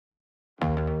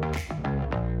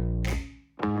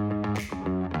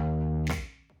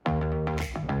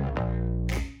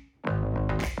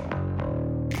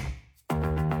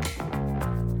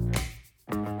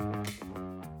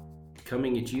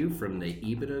coming at you from the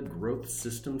EBITDA Growth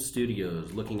System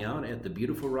Studios, looking out at the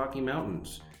beautiful Rocky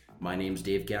Mountains. My name's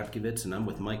Dave Gapkevitz, and I'm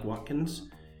with Mike Watkins,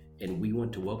 and we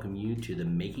want to welcome you to the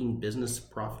Making Business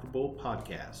Profitable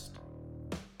podcast.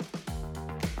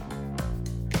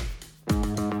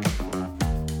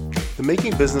 The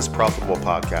Making Business Profitable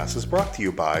podcast is brought to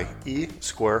you by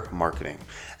E-Square Marketing.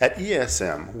 At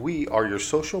ESM, we are your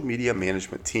social media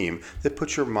management team that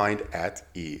puts your mind at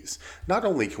ease. Not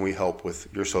only can we help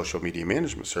with your social media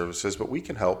management services, but we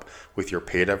can help with your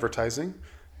paid advertising,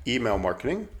 email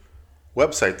marketing,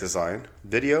 website design,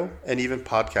 video, and even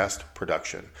podcast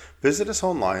production. Visit us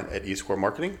online at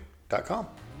esquaremarketing.com.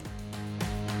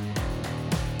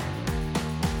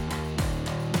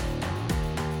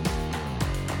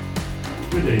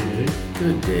 Good day, Dave.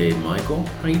 Good day, Michael.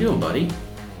 How you doing, buddy?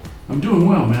 I'm doing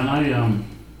well, man. I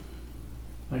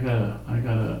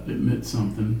gotta admit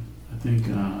something. I think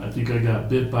I got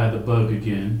bit by the bug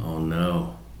again. Oh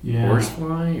no. Yeah.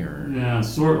 Horsefly or? Yeah,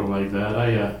 sort of like that.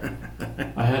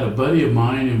 I had a buddy of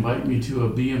mine invite me to a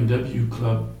BMW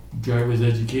Club driver's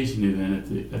education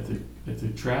event at the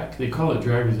track. They call it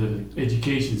driver's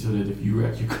education so that if you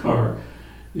wreck your car,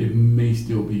 it may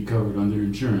still be covered under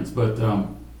insurance. But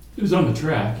it was on the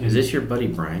track. Is this your buddy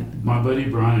Brian? My buddy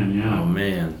Brian, yeah. Oh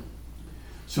man.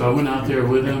 So I went out there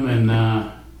with him, and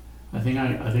I think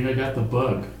I got the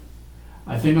bug.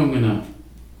 I think I'm gonna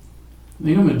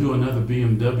do another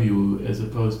BMW as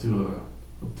opposed to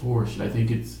a Porsche. I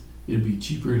think it'd be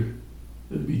cheaper.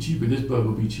 This bug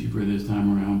will be cheaper this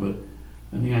time around, but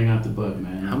I think I got the bug,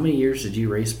 man. How many years did you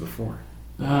race before?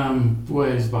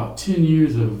 It's about 10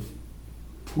 years of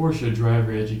Porsche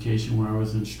driver education where I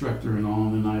was instructor and all,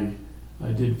 and then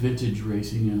I did vintage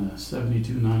racing in a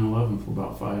 72 911 for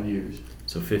about 5 years.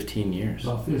 So 15 years.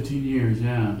 About 15 years,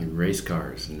 yeah. You race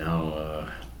cars, and now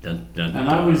And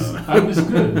I was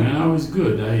good, man. I was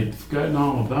good. I had forgotten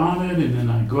all about it, and then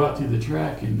I go out to the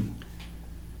track, and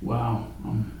wow,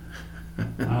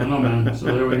 I don't know, man. So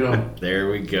there we go. There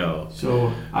we go.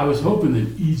 So I was hoping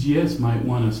that EGS might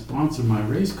want to sponsor my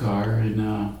race car, and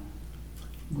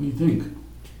what do you think?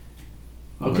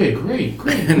 Okay, great.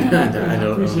 Man, I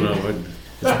don't know.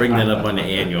 Let's bring that up on the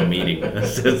annual meeting.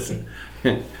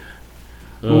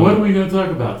 Well, what are we going to talk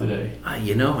about today?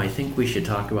 I think we should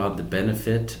talk about the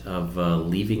benefit of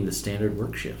leaving the standard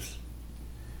work shifts.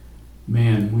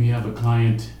 Man, we have a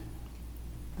client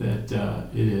that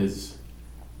it is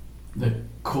the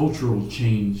cultural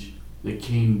change that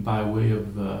came by way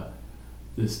of the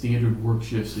standard work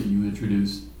shifts that you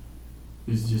introduced.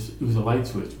 It was a light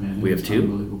switch, man. We have two.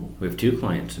 Unbelievable. We have two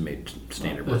clients who made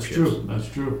standard work shifts. That's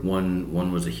true.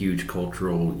 One was a huge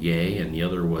cultural yay, and the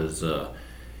other was,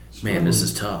 man, this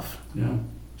is tough. Yeah.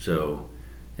 So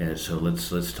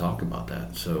let's talk about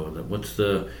that. So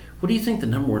what do you think the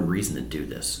number one reason to do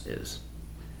this is?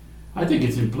 I think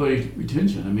it's employee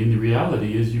retention. I mean, the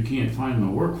reality is you can't find the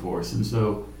workforce,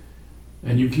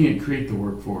 and you can't create the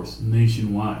workforce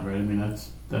nationwide, right? I mean,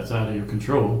 that's out of your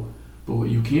control. But what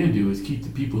you can do is keep the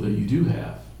people that you do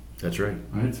have. That's right.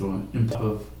 Right. So on top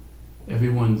of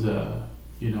everyone's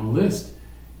list,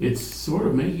 it's sort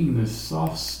of making the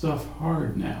soft stuff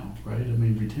hard now, right? I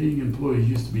mean, retaining employees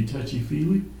used to be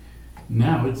touchy-feely.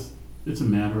 Now it's a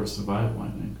matter of survival,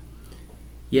 I think.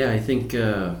 Yeah, I think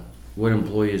what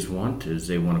employees want is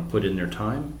they want to put in their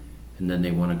time, and then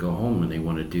they want to go home and they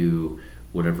want to do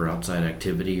whatever outside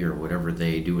activity or whatever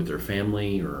they do with their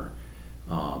family or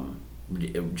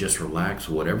just relax,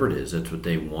 whatever it is. That's what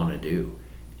they want to do.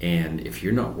 And if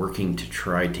you're not working to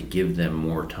try to give them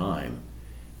more time,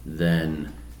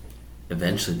 then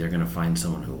eventually they're going to find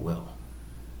someone who will.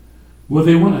 Well,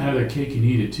 they want to have their cake and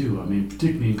eat it too. I mean,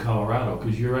 particularly in Colorado,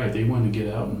 because you're right, they want to get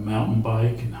out and mountain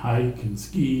bike and hike and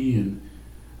ski,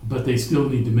 but they still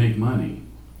need to make money.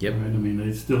 Yep. Right? I mean,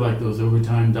 they still like those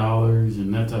overtime dollars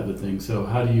and that type of thing. So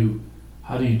how do you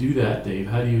do that, Dave?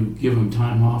 How do you give them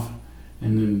time off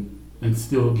and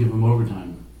still give them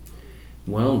overtime?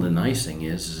 Well, the nice thing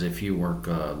is if you work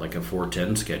like a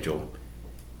 4-10 schedule,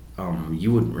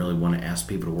 you wouldn't really want to ask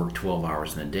people to work 12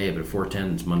 hours in a day, but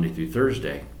 4-10 is Monday through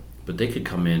Thursday. But they could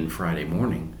come in Friday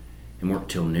morning and work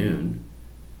till noon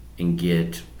and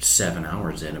get 7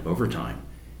 hours in of overtime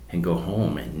and go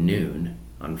home at noon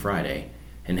on Friday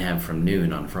and have from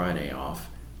noon on Friday off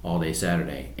all day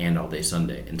Saturday and all day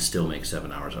Sunday and still make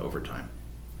 7 hours of overtime.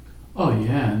 Oh,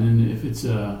 yeah, and then if it's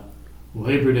a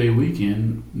Labor Day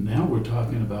weekend, now we're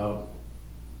talking about,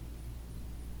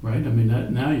 right? I mean,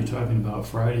 now you're talking about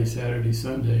Friday, Saturday,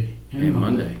 Sunday, and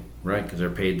Monday, right? Because they're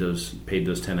paid those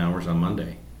 10 hours on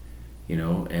Monday,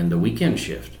 and the weekend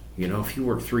shift. If you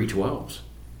work 3 12s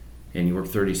and you work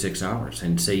 36 hours,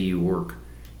 and say you work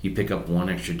you pick up one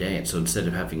extra day. And so instead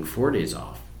of having 4 days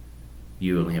off,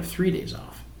 you only have 3 days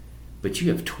off. But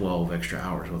you have 12 extra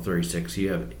hours. Well, 36,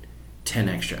 you have 10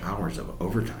 extra hours of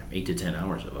overtime, 8 to 10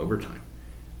 hours of overtime.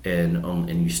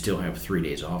 And you still have 3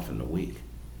 days off in the week.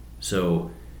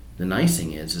 So the nice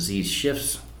thing is these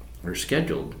shifts are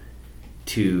scheduled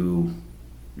to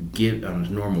give, on a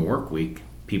normal work week,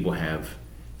 people have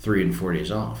 3 and 4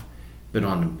 days off. But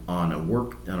on a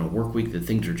work week that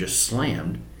things are just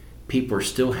slammed, people are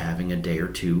still having a day or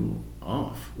 2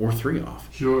 off or 3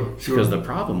 off. Sure. Because the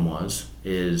problem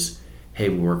is, hey,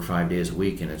 we work 5 days a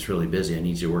week and it's really busy. I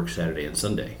need you to work Saturday and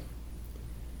Sunday.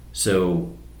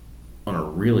 So on a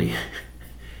really,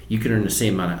 you can earn the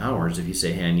same amount of hours if you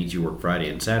say, hey, I need you to work Friday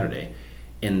and Saturday.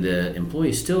 And the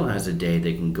employee still has a day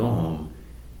they can go home,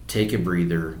 take a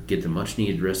breather, get the much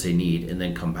needed rest they need, and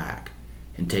then come back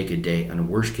and take a day. On a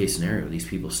worst case scenario, these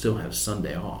people still have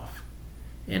Sunday off.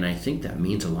 And I think that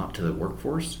means a lot to the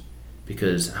workforce,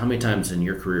 because how many times in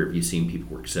your career have you seen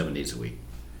people work 7 days a week?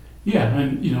 Yeah,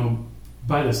 and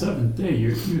by the 7th day,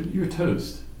 you're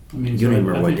toast. I mean, you don't even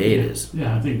remember what day it is.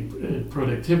 Yeah, I think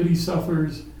productivity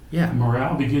suffers. Yeah,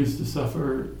 morale begins to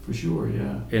suffer for sure.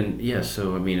 Yeah, and yeah,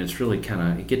 so I mean, it's really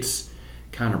it gets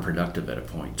counterproductive at a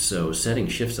point. So setting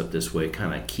shifts up this way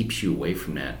kind of keeps you away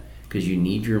from that, because you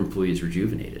need your employees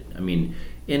rejuvenated. I mean,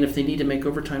 and if they need to make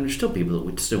overtime, there's still people that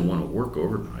would still want to work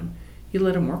overtime. You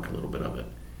let them work a little bit of it,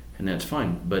 and that's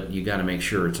fine. But you got to make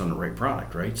sure it's on the right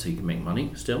product, right? So you can make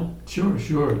money still.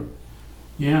 Sure.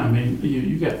 Yeah, I mean,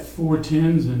 you got 4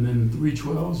 10s and then 3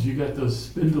 12s. You got those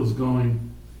spindles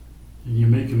going, and you're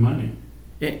making money.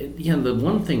 Yeah, the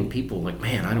one thing people like,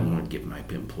 man, I don't want to give my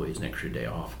employees an extra day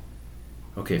off.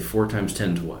 Okay, 4 times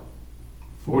 10 is what?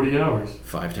 40 hours.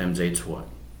 5 times 8 is what?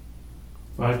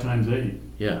 5 times 8.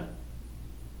 Yeah.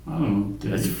 I don't know.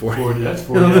 That's 40. That's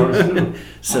 40 hours too.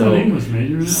 So, I'm an English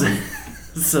major.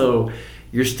 So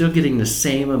you're still getting the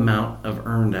same amount of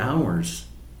earned hours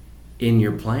in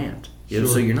your plant. Sure.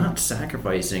 So you're not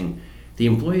sacrificing. The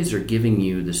employees are giving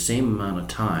you the same amount of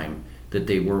time that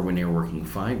they were when they were working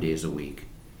 5 days a week,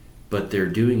 but they're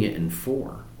doing it in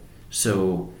 4.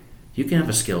 So you can have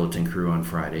a skeleton crew on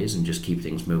Fridays and just keep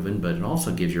things moving, but it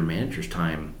also gives your managers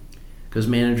time. Because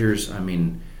managers, I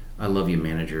mean, I love you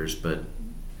managers, but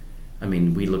I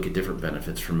mean, we look at different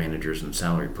benefits for managers and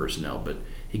salary personnel, but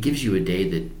it gives you a day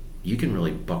that you can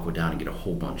really buckle down and get a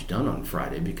whole bunch done on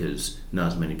Friday, because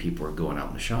not as many people are going out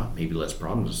in the shop. Maybe less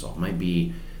problems to solve. Might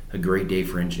be a great day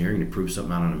for engineering to prove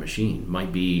something out on a machine.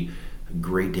 Might be a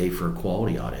great day for a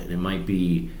quality audit. It might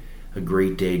be a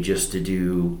great day just to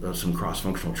do some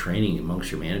cross-functional training amongst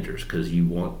your managers, because you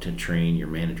want to train your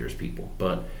managers' people.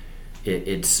 But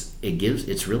it's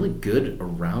really good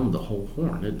around the whole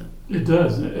horn, isn't it? It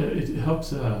does. It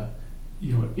helps.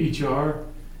 HR,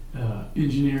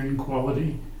 engineering,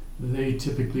 quality. They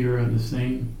typically are on the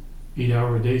same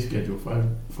 8-hour day schedule, five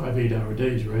 8-hour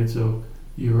days, right? So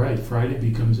you're right. Friday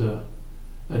becomes a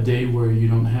day where you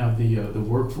don't have the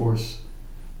workforce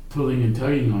pulling and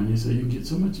tugging on you, so you can get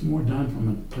so much more done from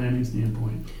a planning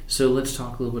standpoint. So let's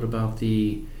talk a little bit about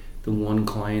the one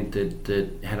client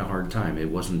that had a hard time. It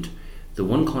wasn't the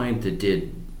one client that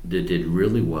did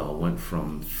really well. Went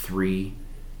from 3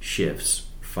 shifts,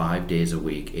 5 days a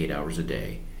week, 8 hours a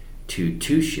day, to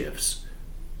 2 shifts,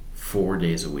 4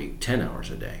 days a week, 10 hours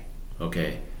a day.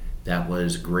 Okay, that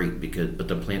was great, but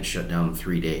the plant shut down in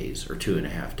 3 days or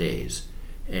 2.5 days,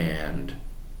 and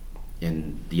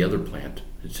in the other plant,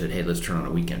 it said, hey, let's turn on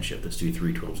a weekend shift. Let's do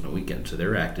 3 12s in a weekend. So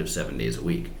they're active 7 days a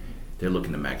week. They're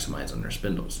looking to maximize on their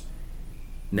spindles.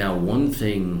 Now, one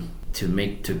thing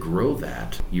to grow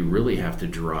that, you really have to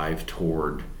drive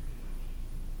toward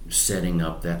setting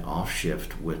up that off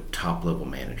shift with top level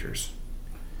managers.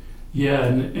 Yeah,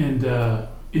 and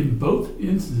in both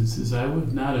instances, I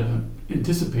would not have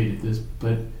anticipated this,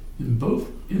 but in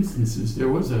both instances, there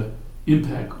was a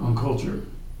impact on culture.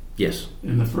 Yes.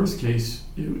 In the first case,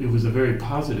 it was a very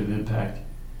positive impact.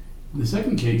 In the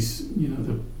second case,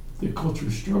 the culture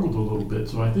struggled a little bit.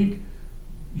 So I think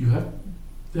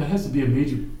that has to be a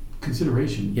major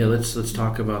consideration. Yeah, let's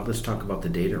talk about the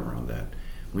data around that.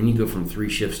 When you go from 3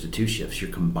 shifts to 2 shifts,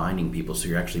 you're combining people, so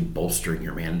you're actually bolstering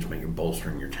your management, you're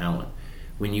bolstering your talent.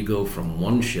 When you go from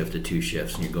 1 shift to 2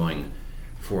 shifts and you're going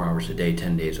 4 hours a day,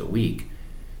 10 days a week,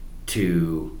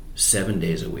 to 7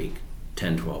 days a week,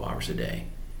 10, 12 hours a day,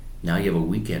 now you have a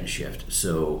weekend shift,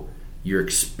 so you're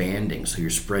expanding, so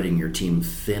you're spreading your team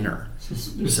thinner. So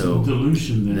there's some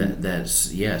dilution there.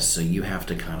 That's yes. So you have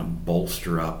to kind of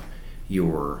bolster up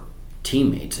your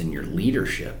teammates and your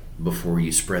leadership before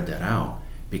you spread that out,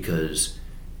 because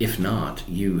if not,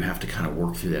 you have to kind of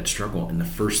work through that struggle. And the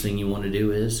first thing you want to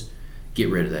do is get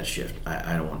rid of that shift.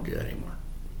 I don't want to do that anymore.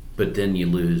 But then you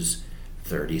lose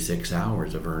 36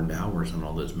 hours of earned hours on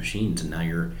all those machines, and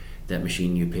now that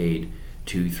machine you paid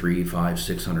 $2, $3, $5,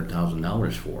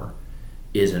 $600,000 for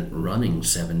isn't running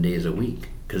 7 days a week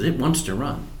because it wants to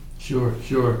run. Sure.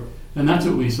 And that's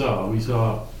what we saw. We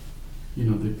saw,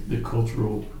 the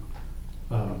cultural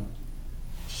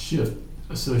shift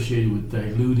associated with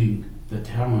diluting the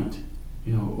talent,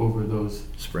 over those.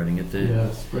 Spreading it thin.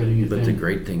 Yeah, spreading it thin. But the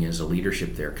great thing is the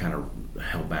leadership there kind of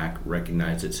held back,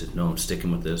 recognized it, said, no, I'm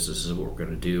sticking with this. This is what we're going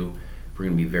to do. We're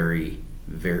going to be very,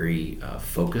 very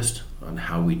focused on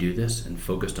how we do this and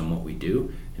focused on what we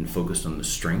do and focused on the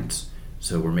strengths.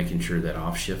 So we're making sure that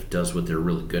off shift does what they're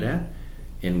really good at,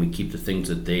 and we keep the things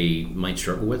that they might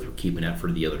struggle with, we're keeping that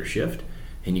for the other shift.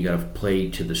 And you got to play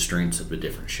to the strengths of the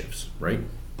different shifts, right?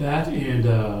 That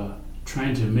and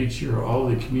trying to make sure all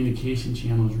the communication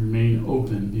channels remain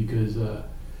open, because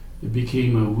it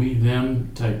became a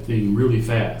we-them type thing really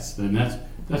fast. And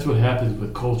that's what happens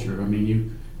with culture. I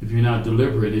mean, if you're not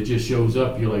deliberate, it just shows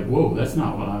up. You're like, whoa, that's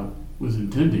not what I was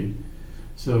intending.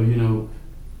 So,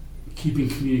 keeping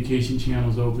communication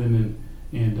channels open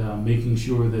and making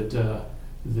sure that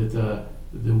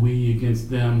the we against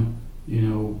them,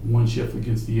 one shift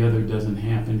against the other doesn't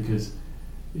happen, because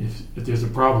if there's a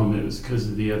problem, it was because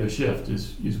of the other shift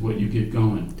is what you get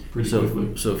going pretty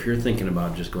quickly. So if you're thinking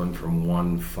about just going from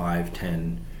 1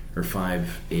 5-10 or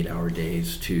 5 8-hour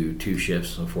days to 2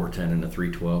 shifts, a 4-10 and a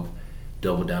 3-12,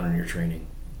 double down on your training.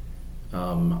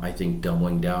 I think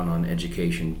doubling down on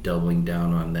education, doubling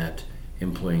down on that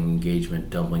employee engagement,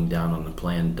 doubling down on the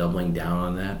plan, doubling down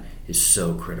on that is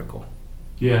so critical.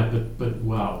 Yeah, but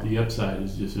wow, the upside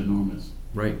is just enormous.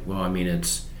 Right. Well, I mean,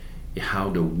 it's how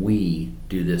do we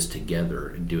do this together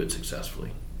and do it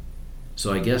successfully?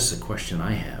 So I guess the question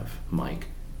I have, Mike,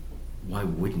 why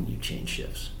wouldn't you change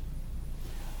shifts?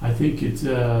 I think it's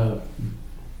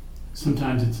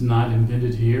sometimes it's not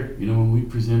invented here. When we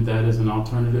present that as an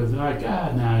alternative, they're like,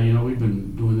 we've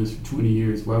been doing this for 20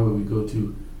 years. Why would we go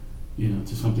to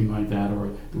something like that?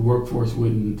 Or the workforce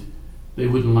wouldn't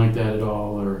like that at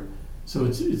all. Or so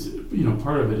it's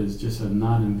part of it is just a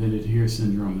not invented here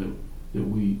syndrome that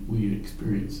we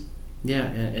experience. Yeah,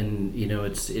 and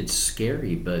it's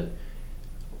scary, but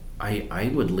I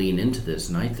would lean into this,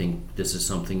 and I think this is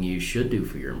something you should do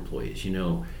for your employees.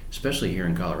 Especially here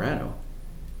in Colorado,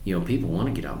 people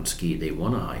want to get out and ski. They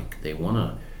want to hike. They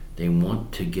want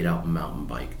to get out and mountain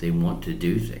bike. They want to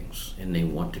do things, and they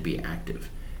want to be active.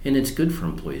 And it's good for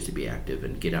employees to be active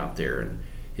and get out there, and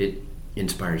it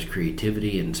inspires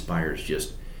creativity, inspires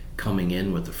just coming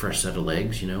in with a fresh set of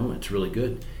legs. It's really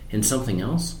good. And something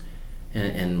else,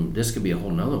 and this could be a whole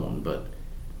nother one, but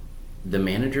the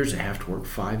managers that have to work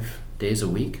 5 days a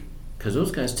week, because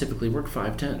those guys typically work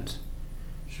 5-10s.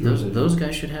 Sure, those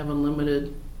guys should have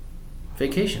unlimited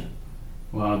vacation.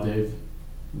 Wow, Dave,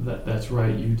 that's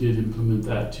right. You did implement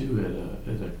that too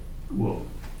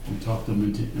we talked them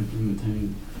into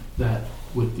implementing that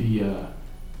with the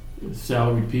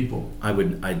salaried people.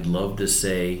 I'd love to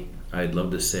say I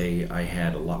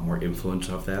had a lot more influence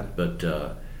off that,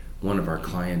 but one of our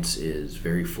clients is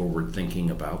very forward thinking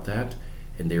about that,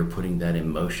 and they're putting that in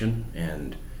motion,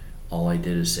 and all I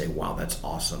did is say, wow, that's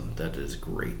awesome, that is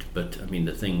great. But I mean,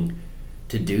 the thing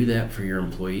to do that for your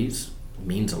employees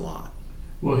means a lot.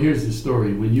 Well, here's the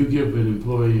story. When you give an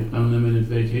employee unlimited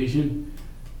vacation,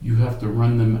 you have to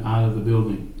run them out of the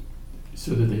building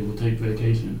so that they will take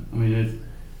vacation. I mean,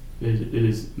 it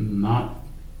is not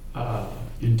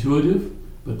intuitive,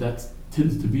 but that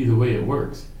tends to be the way it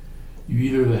works. You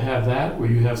either have that, or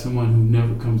you have someone who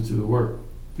never comes to the work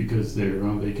because they're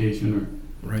on vacation, or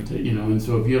right. And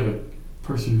so if you have a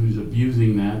person who's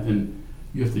abusing that, then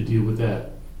you have to deal with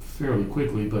that fairly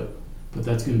quickly. But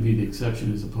that's going to be the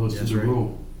exception as opposed to the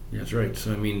rule. That's right.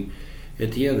 So I mean,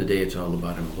 at the end of the day, it's all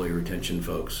about employee retention,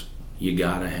 folks. You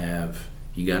gotta have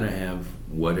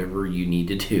whatever you need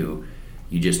to do.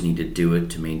 You just need to do it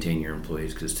to maintain your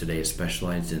employees, because today,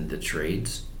 especially in the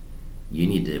trades, you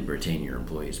need to retain your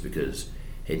employees, because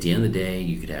at the end of the day,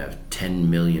 you could have $10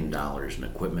 million in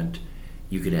equipment,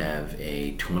 you could have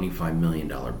a $25 million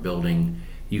building,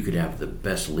 you could have the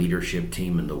best leadership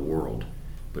team in the world,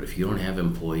 but if you don't have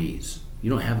employees, you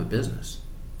don't have a business.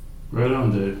 Right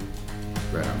on, Dave.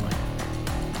 Right on, Mike.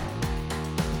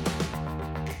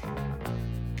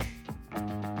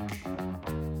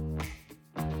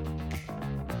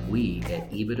 We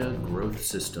at EBITDA Growth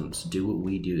Systems do what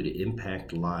we do to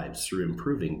impact lives through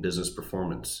improving business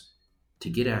performance. To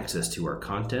get access to our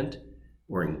content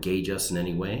or engage us in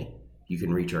any way, you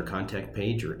can reach our contact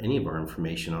page or any of our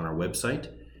information on our website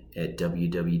at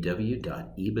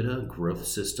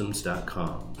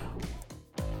www.ebitagrowthsystems.com.